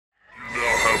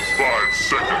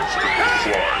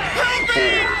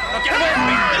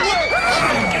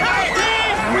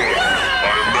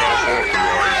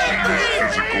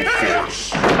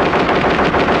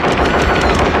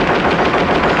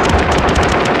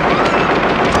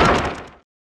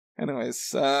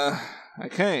Nice.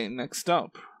 Okay, next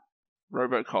up.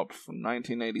 RoboCop from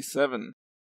 1987.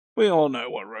 We all know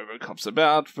what RoboCop's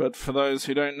about, but for those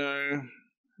who don't know,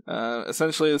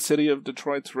 essentially the city of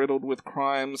Detroit's riddled with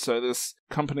crime, so this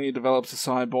company develops a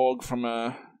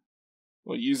cyborg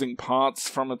using parts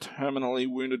from a terminally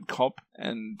wounded cop,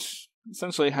 and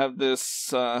essentially have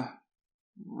this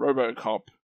RoboCop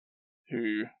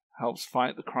who helps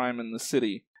fight the crime in the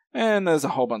city. And there's a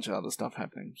whole bunch of other stuff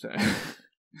happening, so...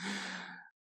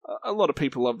 A lot of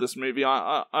people love this movie.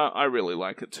 I really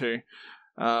like it too.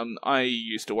 I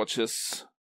used to watch this...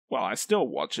 Well, I still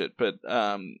watch it, but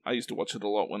I used to watch it a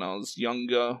lot when I was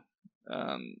younger.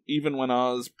 Even when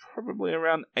I was probably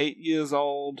around 8 years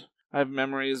old, I have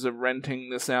memories of renting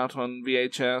this out on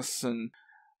VHS, and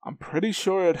I'm pretty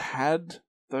sure it had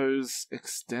those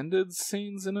extended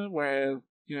scenes in it where,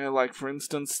 you know, like for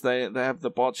instance, they have the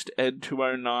botched Ed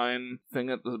 209 thing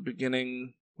at the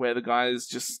beginning where the guy's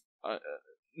just...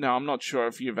 now, I'm not sure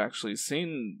if you've actually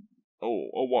seen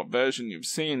or what version you've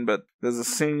seen, but there's a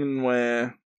scene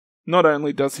where not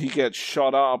only does he get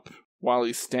shot up while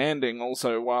he's standing,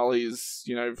 also while he's,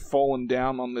 you know, fallen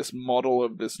down on this model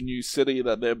of this new city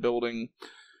that they're building,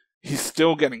 he's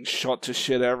still getting shot to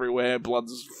shit everywhere,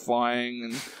 blood's flying,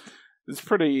 and it's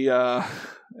pretty,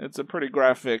 it's a pretty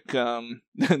graphic,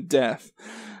 death.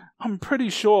 I'm pretty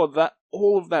sure that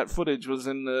all of that footage was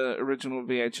in the original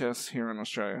VHS here in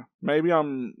Australia. Maybe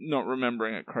I'm not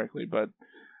remembering it correctly, but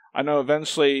I know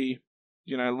eventually,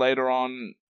 you know, later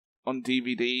on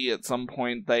DVD at some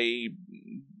point they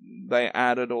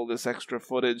added all this extra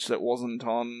footage that wasn't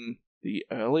on the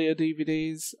earlier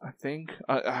DVDs, I think.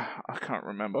 I can't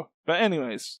remember. But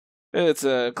anyways, it's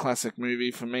a classic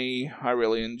movie for me. I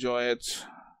really enjoy it.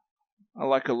 I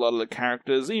like a lot of the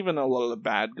characters. Even a lot of the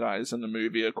bad guys in the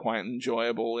movie are quite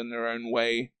enjoyable in their own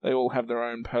way. They all have their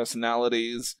own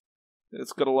personalities.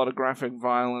 It's got a lot of graphic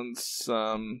violence.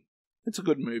 It's a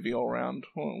good movie all around.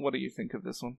 What do you think of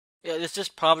this one? Yeah, this is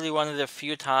probably one of the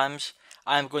few times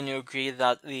I'm going to agree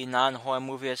that the non-horror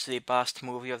movie is the best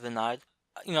movie of the night.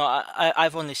 You know,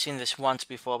 I've only seen this once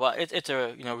before, but it's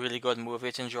a really good movie.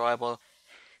 It's enjoyable.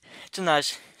 It's a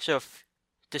nice sort of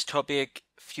dystopic,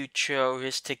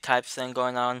 futuristic type thing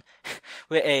going on,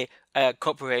 where a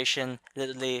corporation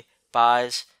literally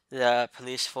buys the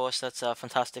police force. That's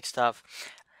fantastic stuff.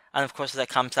 And of course that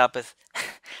comes up with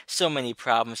so many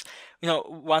problems. You know,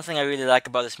 one thing I really like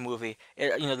about this movie,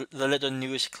 the little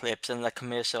news clips and the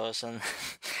commercials, and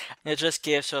it just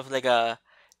gives sort of like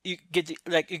you get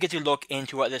to look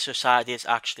into what the society is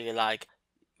actually like.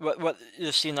 What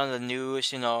you're seeing on the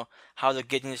news, how they're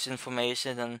getting this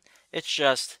information, and it's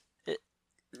just...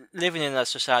 living in a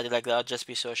society like that would just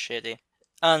be so shitty.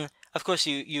 And of course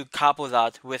you couple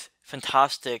that with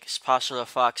fantastic special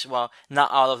effects. Well, not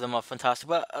all of them are fantastic,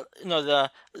 but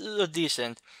they're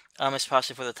decent,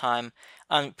 especially for the time,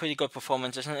 and pretty good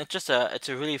performances. And it's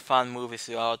a really fun movie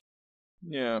throughout.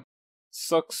 Yeah,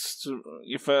 sucks to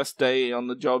your first day on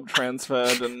the job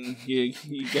transferred and you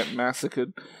get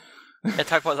massacred. Yeah,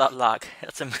 talk about that lag.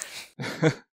 That's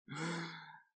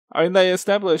I mean, they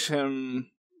establish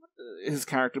his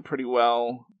character pretty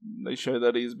well. They show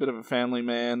that he's a bit of a family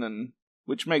man, and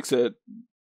which makes it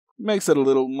a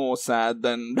little more sad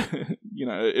than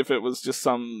if it was just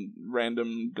some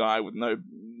random guy with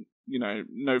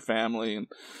no family. And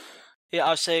yeah,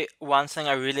 I'll say one thing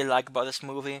I really like about this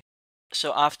movie.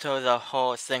 So after the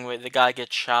whole thing where the guy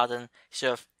gets shot and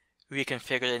sort of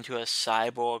reconfigured into a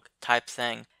cyborg type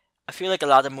thing, I feel like a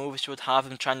lot of movies would have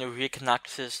him trying to reconnect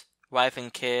with his wife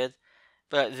and kid,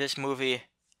 but this movie,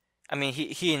 I mean,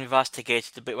 he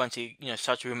investigates a bit once he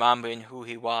starts remembering who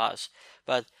he was,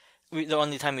 but the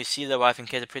only time we see the wife and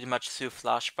kid are pretty much through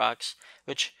flashbacks,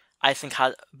 which I think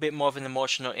had a bit more of an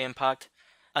emotional impact,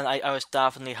 and I was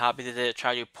definitely happy that they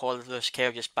tried to pull those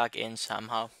characters back in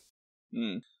somehow.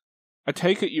 I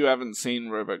take it you haven't seen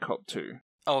RoboCop 2.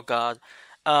 Oh god,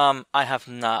 I have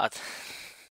not.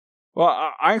 Well,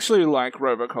 I actually like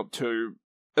RoboCop 2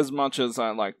 as much as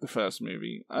I like the first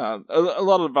movie. A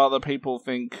lot of other people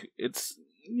think it's,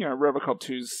 RoboCop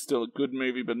 2 is still a good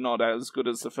movie, but not as good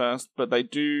as the first. But they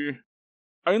do,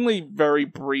 only very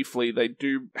briefly, they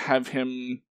do have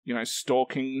him,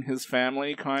 stalking his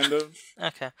family, kind of.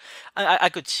 Okay. I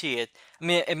could see it. I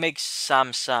mean, it makes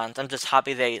some sense. I'm just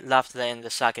happy they left that in the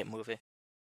second movie.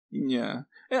 Yeah.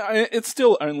 It's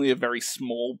still only a very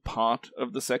small part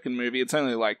of the second movie. It's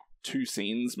only like 2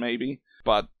 scenes, maybe.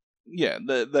 But, yeah,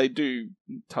 they do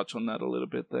touch on that a little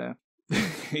bit there.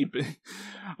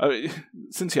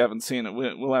 Since you haven't seen it,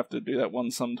 we'll have to do that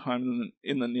one sometime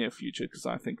in the near future, because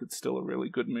I think it's still a really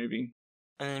good movie.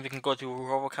 And then we can go to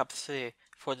RoboCop 3,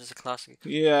 for this a classic.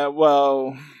 Yeah,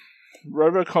 well,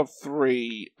 RoboCop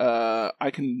 3,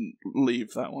 I can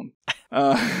leave that one.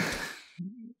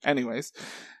 Anyways,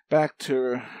 back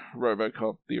to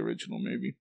RoboCop, the original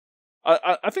movie.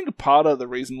 I think a part of the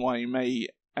reason why you may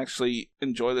actually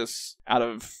enjoy this out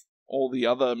of all the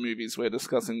other movies we're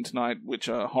discussing tonight, which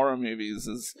are horror movies,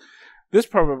 is this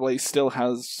probably still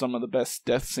has some of the best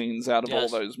death scenes out of all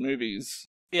those movies.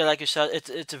 Yeah, like you said,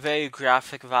 it's a very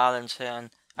graphic violence here, and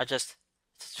it's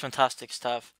fantastic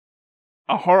stuff.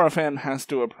 A horror fan has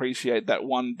to appreciate that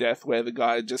one death where the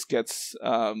guy just gets,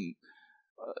 I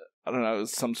don't know,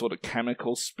 some sort of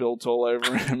chemical spilt all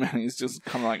over him, and he's just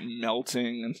kind of like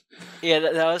melting. And yeah,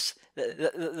 that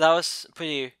was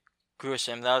pretty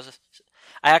gruesome.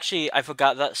 I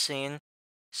forgot that scene.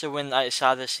 So when I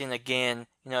saw this scene again,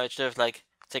 it's sort of like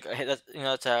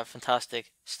it's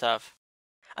fantastic stuff.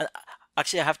 And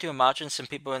actually, I have to imagine some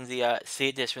people in the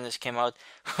theaters when this came out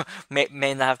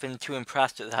may not have been too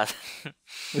impressed with that.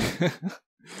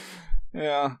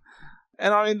 Yeah.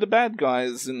 And I mean, the bad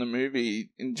guys in the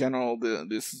movie, in general,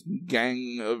 this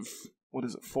gang of,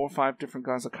 4 or 5 different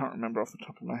guys? I can't remember off the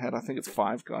top of my head. I think it's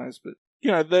 5 guys, but,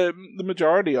 the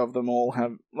majority of them all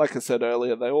have, like I said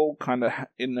earlier, they all kind of,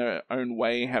 in their own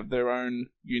way, have their own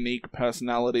unique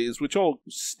personalities, which all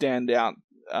stand out.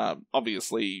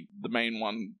 Obviously, the main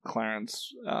one,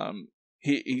 Clarence,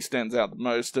 he stands out the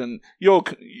most, and you'll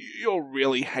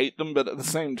really hate them, but at the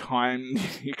same time,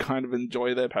 you kind of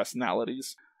enjoy their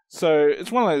personalities. So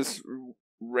it's one of those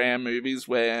rare movies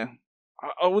where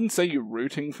I wouldn't say you're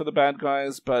rooting for the bad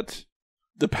guys, but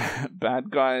the bad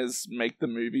guys make the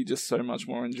movie just so much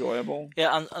more enjoyable.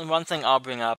 Yeah, and one thing I'll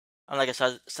bring up, and like I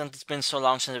said, since it's been so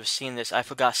long since I've seen this, I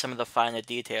forgot some of the finer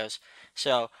details.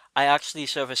 So I actually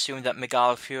sort of assumed that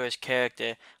Miguel Furio's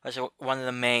character was one of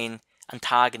the main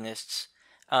antagonists,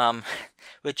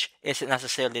 which isn't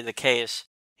necessarily the case.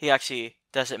 He actually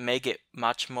doesn't make it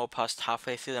much more past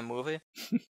halfway through the movie.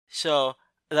 So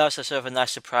that was a sort of a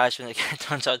nice surprise when it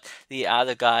turns out the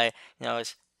other guy,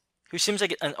 who seems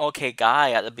like an okay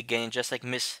guy at the beginning, just like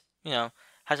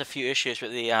has a few issues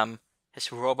with the his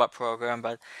robot program,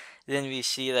 but then we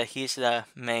see that he's the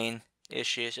main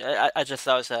issues. I just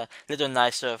thought it was a little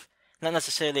nice sort of, not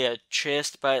necessarily a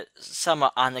twist, but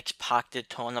somewhat unexpected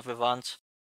turn of events.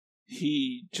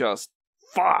 He just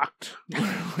fucked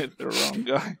with the wrong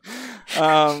guy.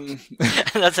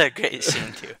 That's a great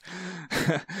scene too.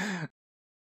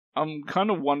 I'm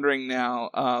kind of wondering now,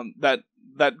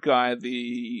 that guy,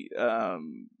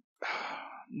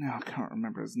 now I can't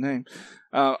remember his name.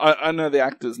 I know the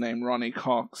actor's name, Ronnie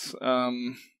Cox.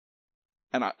 And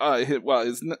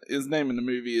his name in the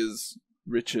movie is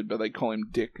Richard, but they call him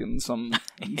Dick in some.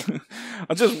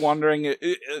 I'm just wondering,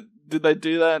 did they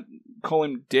do that? Call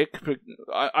him Dick?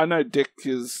 I know Dick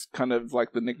is kind of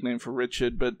like the nickname for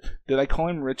Richard, but did they call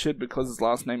him Richard because his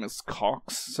last name is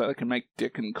Cox, so they can make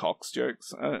Dick and Cox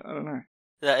jokes? I don't know.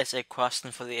 That is a question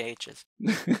for the ages.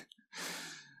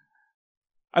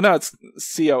 I know it's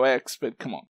COX, but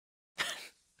come on.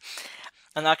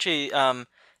 And actually,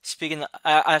 speaking,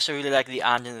 I also really like the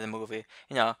ending of the movie.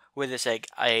 Where there's like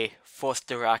a fourth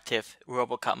directive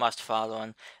RoboCop must follow,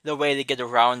 and the way they get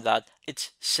around that,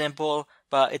 it's simple,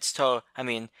 but it's so. I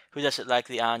mean, who doesn't like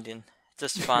the ending?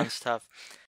 Just fun stuff.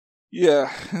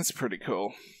 Yeah, that's pretty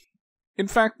cool. In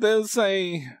fact,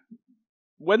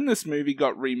 when this movie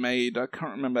got remade, I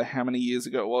can't remember how many years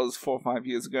ago it was, 4 or 5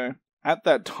 years ago. At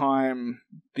that time,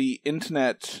 the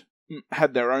internet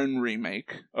had their own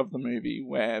remake of the movie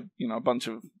where, a bunch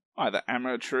of either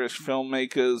amateurish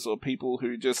filmmakers or people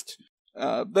who just,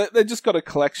 they just got a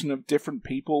collection of different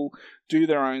people do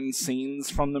their own scenes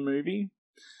from the movie.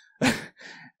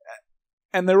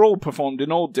 And they're all performed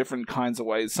in all different kinds of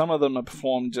ways. Some of them are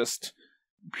performed just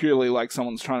purely like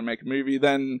someone's trying to make a movie.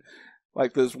 Then,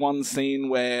 like, there's one scene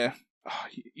where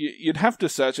you'd have to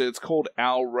search it. It's called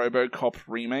Our RoboCop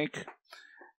Remake,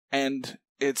 and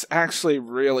it's actually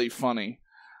really funny.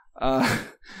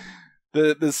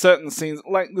 There's certain scenes,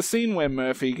 like the scene where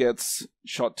Murphy gets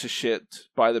shot to shit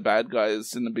by the bad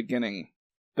guys in the beginning.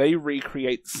 They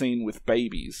recreate the scene with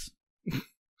babies.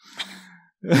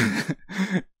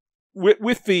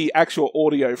 with the actual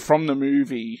audio from the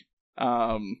movie,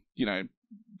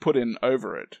 put in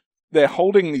over it. They're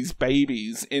holding these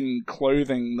babies in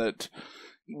clothing that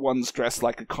one's dressed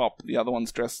like a cop, the other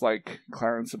one's dressed like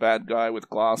Clarence, a bad guy with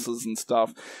glasses and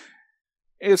stuff.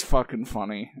 It's fucking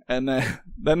funny. And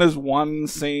then there's one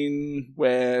scene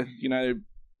where,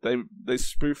 they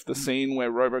spoof the scene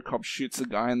where RoboCop shoots a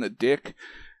guy in the dick.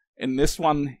 In this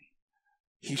one,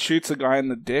 he shoots a guy in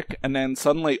the dick, and then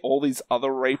suddenly all these other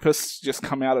rapists just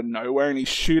come out of nowhere, and he's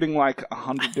shooting like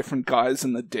 100 different guys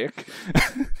in the dick.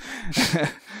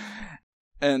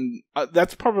 and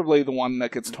that's probably the one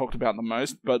that gets talked about the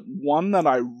most, but one that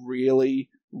I really,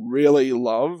 really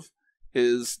love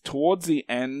is towards the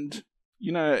end.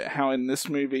 You know how in this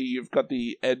movie you've got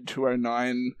the Ed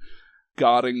 209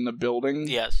 guarding the building?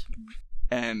 Yes.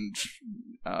 And,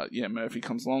 Murphy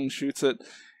comes along, shoots it.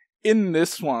 In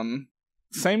this one,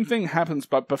 same thing happens,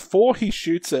 but before he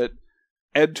shoots it,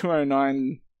 Ed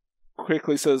 209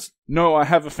 quickly says, "No, I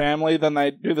have a family." Then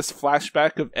they do this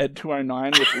flashback of Ed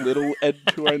 209 with little Ed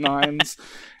 209s.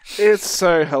 It's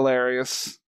so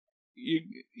hilarious.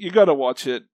 You gotta watch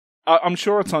it. I'm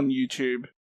sure it's on YouTube.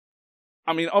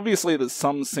 I mean, obviously there's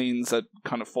some scenes that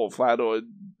kind of fall flat or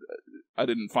I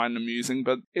didn't find amusing,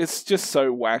 but it's just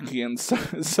so wacky and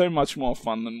so much more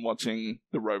fun than watching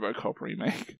the RoboCop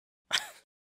remake.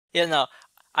 Yeah, no,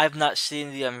 I've not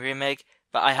seen the remake,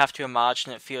 but I have to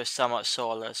imagine it feels somewhat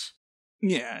soulless.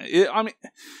 Yeah, I mean,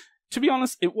 to be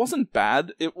honest, it wasn't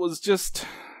bad. It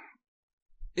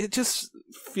just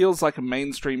feels like a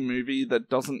mainstream movie that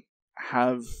doesn't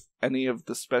have any of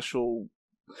the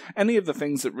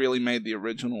things that really made the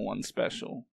original one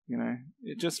special. You know,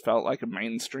 it just felt like a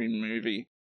mainstream movie.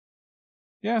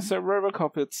 Yeah, so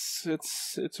RoboCop,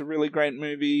 it's a really great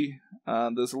movie.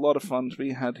 There's a lot of fun to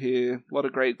be had here. A lot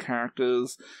of great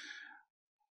characters.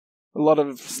 A lot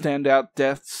of standout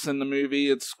deaths in the movie.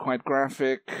 It's quite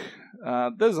graphic.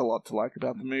 There's a lot to like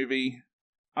about the movie.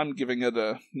 I'm giving it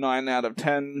a 9 out of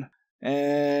 10,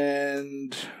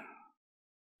 and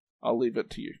I'll leave it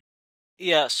to you.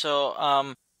 Yeah,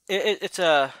 so it's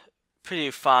a pretty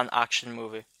fun action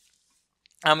movie.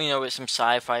 I mean, with some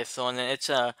sci-fi thrown in.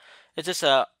 It's just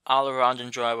a all-around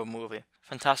enjoyable movie.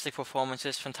 Fantastic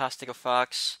performances, fantastic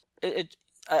effects. I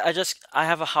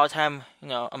have a hard time,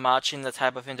 imagining the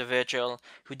type of individual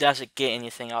who doesn't get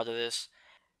anything out of this.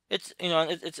 It's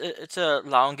a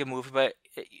longer movie, but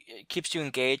it keeps you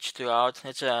engaged throughout.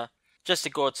 It's just a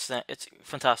good thing. It's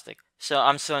fantastic. So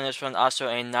I'm throwing this one also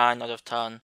a 9 out of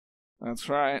 10. That's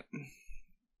right.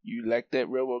 You like that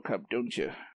RoboCop, don't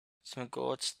you? Some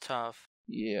good stuff.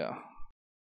 Yeah.